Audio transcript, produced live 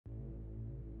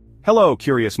Hello,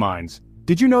 curious minds.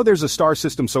 Did you know there's a star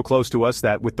system so close to us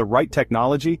that with the right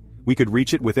technology, we could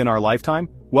reach it within our lifetime?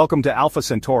 Welcome to Alpha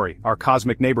Centauri, our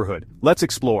cosmic neighborhood. Let's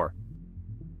explore.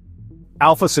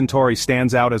 Alpha Centauri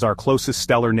stands out as our closest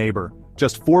stellar neighbor,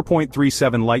 just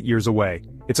 4.37 light-years away.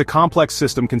 It's a complex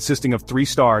system consisting of 3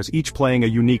 stars, each playing a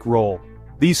unique role.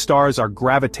 These stars are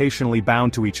gravitationally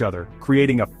bound to each other,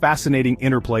 creating a fascinating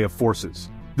interplay of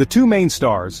forces. The 2 main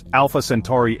stars, Alpha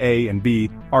Centauri A and B,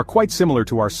 are quite similar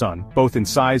to our Sun, both in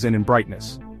size and in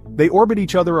brightness. They orbit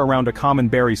each other around a common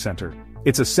barycenter.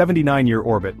 It's a 79-year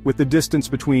orbit, with the distance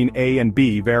between A and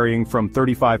B varying from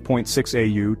 35.6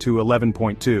 AU to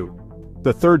 11.2.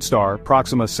 The third star,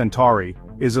 Proxima Centauri,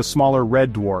 is a smaller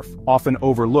red dwarf, often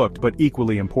overlooked but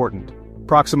equally important.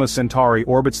 Proxima Centauri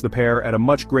orbits the pair at a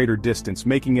much greater distance,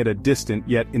 making it a distant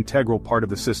yet integral part of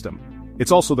the system.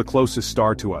 It's also the closest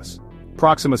star to us.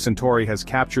 Proxima Centauri has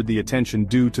captured the attention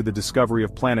due to the discovery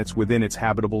of planets within its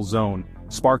habitable zone,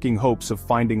 sparking hopes of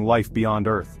finding life beyond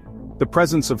Earth. The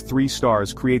presence of 3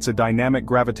 stars creates a dynamic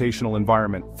gravitational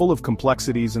environment full of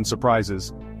complexities and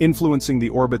surprises, influencing the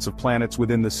orbits of planets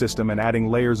within the system and adding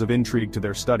layers of intrigue to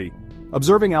their study.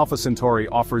 Observing Alpha Centauri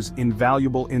offers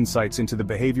invaluable insights into the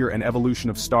behavior and evolution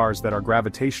of stars that are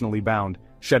gravitationally bound,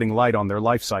 shedding light on their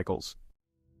life cycles.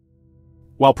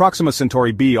 While Proxima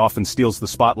Centauri B often steals the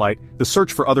spotlight, the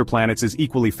search for other planets is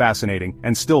equally fascinating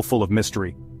and still full of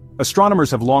mystery. Astronomers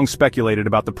have long speculated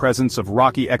about the presence of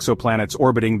rocky exoplanets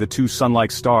orbiting the 2 sun-like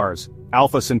stars,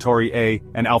 Alpha Centauri A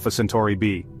and Alpha Centauri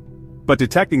B. But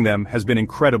detecting them has been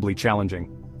incredibly challenging.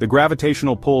 The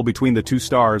gravitational pull between the 2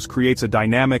 stars creates a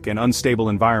dynamic and unstable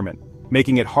environment,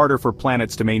 making it harder for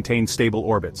planets to maintain stable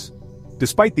orbits.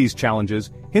 Despite these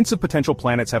challenges, hints of potential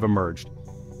planets have emerged.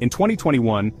 In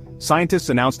 2021, scientists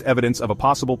announced evidence of a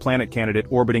possible planet candidate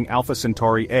orbiting Alpha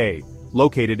Centauri A,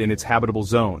 located in its habitable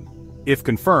zone. If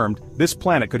confirmed, this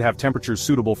planet could have temperatures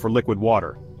suitable for liquid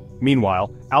water.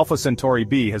 Meanwhile, Alpha Centauri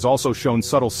B has also shown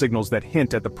subtle signals that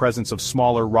hint at the presence of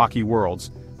smaller rocky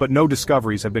worlds, but no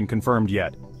discoveries have been confirmed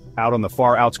yet. Out on the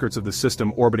far outskirts of the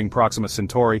system orbiting Proxima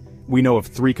Centauri, we know of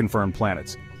 3 confirmed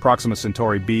planets, Proxima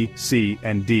Centauri B, C,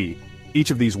 and D.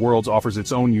 Each of these worlds offers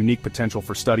its own unique potential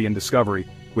for study and discovery,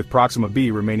 with Proxima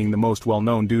B remaining the most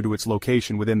well-known due to its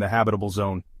location within the habitable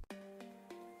zone.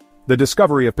 The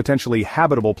discovery of potentially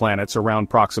habitable planets around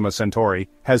Proxima Centauri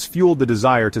has fueled the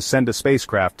desire to send a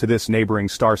spacecraft to this neighboring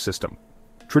star system.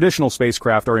 Traditional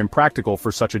spacecraft are impractical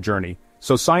for such a journey,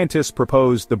 so scientists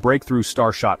proposed the Breakthrough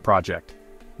Starshot project.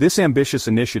 This ambitious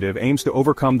initiative aims to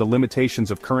overcome the limitations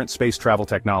of current space travel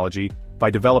technology by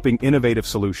developing innovative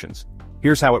solutions.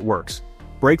 Here's how it works.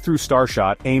 Breakthrough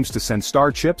Starshot aims to send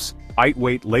star chips,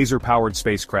 lightweight laser-powered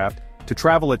spacecraft, to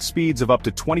travel at speeds of up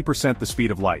to 20% the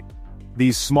speed of light.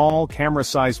 These small,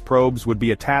 camera-sized probes would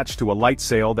be attached to a light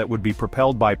sail that would be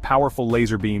propelled by powerful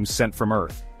laser beams sent from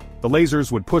Earth. The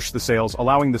lasers would push the sails,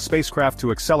 allowing the spacecraft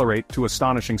to accelerate to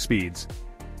astonishing speeds.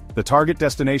 The target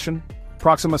destination?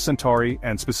 Proxima Centauri,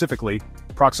 and specifically,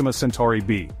 Proxima Centauri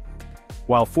B.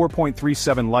 While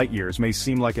 4.37 light-years may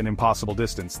seem like an impossible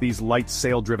distance, these light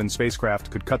sail-driven spacecraft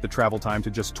could cut the travel time to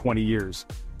just 20 years.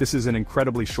 This is an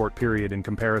incredibly short period in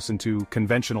comparison to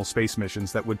conventional space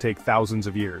missions that would take thousands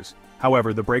of years.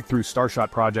 However, the Breakthrough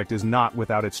Starshot project is not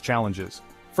without its challenges.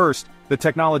 First, the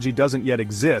technology doesn't yet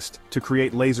exist to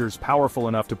create lasers powerful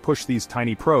enough to push these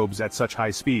tiny probes at such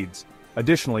high speeds.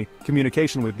 Additionally,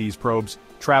 communication with these probes,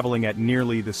 traveling at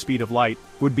nearly the speed of light,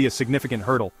 would be a significant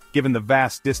hurdle, given the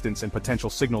vast distance and potential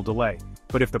signal delay.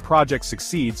 But if the project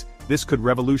succeeds, this could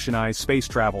revolutionize space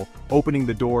travel, opening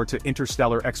the door to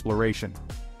interstellar exploration.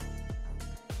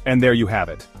 And there you have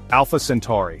it, Alpha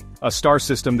Centauri, a star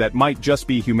system that might just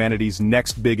be humanity's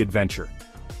next big adventure.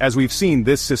 As we've seen,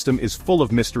 this system is full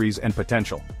of mysteries and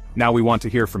potential. Now we want to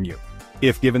hear from you.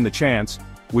 If given the chance,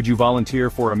 would you volunteer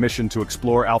for a mission to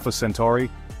explore Alpha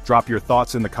Centauri? Drop your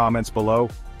thoughts in the comments below.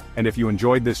 And if you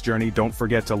enjoyed this journey, don't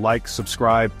forget to like,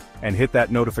 subscribe, and hit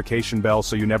that notification bell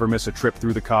so you never miss a trip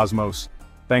through the cosmos.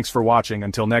 Thanks for watching.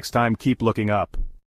 Until next time, keep looking up.